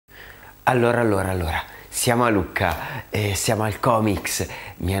Allora, siamo a Lucca, siamo al comics,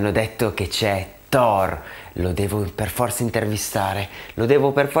 mi hanno detto che c'è Thor, lo devo per forza intervistare,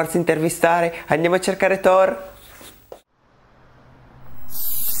 andiamo a cercare Thor?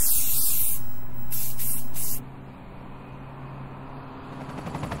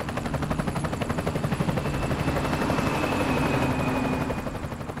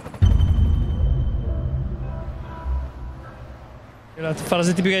 La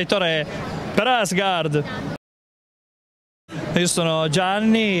frase tipica di Thor è per asgard. Io sono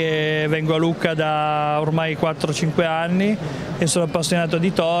Gianni e vengo a Lucca da ormai 4-5 anni e sono appassionato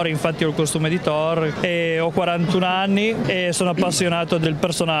di Thor, infatti ho il costume di Thor e ho 41 anni e sono appassionato del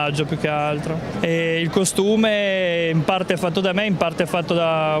personaggio più che altro. E il costume in parte è fatto da me, in parte è fatto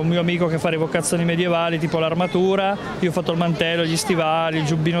da un mio amico che fa rievocazioni medievali, tipo l'armatura, io ho fatto il mantello, gli stivali, il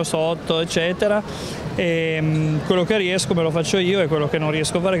giubbino sotto, eccetera. E quello che riesco me lo faccio io e quello che non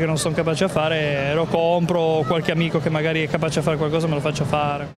riesco a fare, che non sono capace a fare, lo compro, qualche amico che magari è capace a fare qualcosa me lo faccio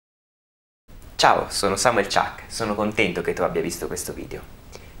fare. Ciao, sono Samuel Chuck, sono contento che tu abbia visto questo video.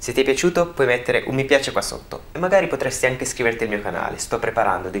 Se ti è piaciuto puoi mettere un mi piace qua sotto e magari potresti anche iscriverti al mio canale, sto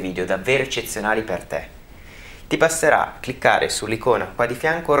preparando dei video davvero eccezionali per te. Ti basterà cliccare sull'icona qua di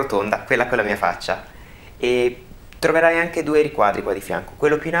fianco rotonda, quella con la mia faccia, e troverai anche due riquadri qua di fianco.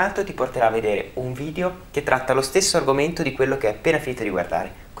 Quello più in alto ti porterà a vedere un video che tratta lo stesso argomento di quello che hai appena finito di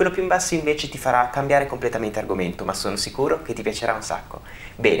guardare. Quello più in basso invece ti farà cambiare completamente argomento, ma sono sicuro che ti piacerà un sacco.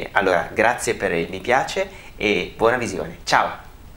 Bene, allora grazie per il mi piace e buona visione. Ciao!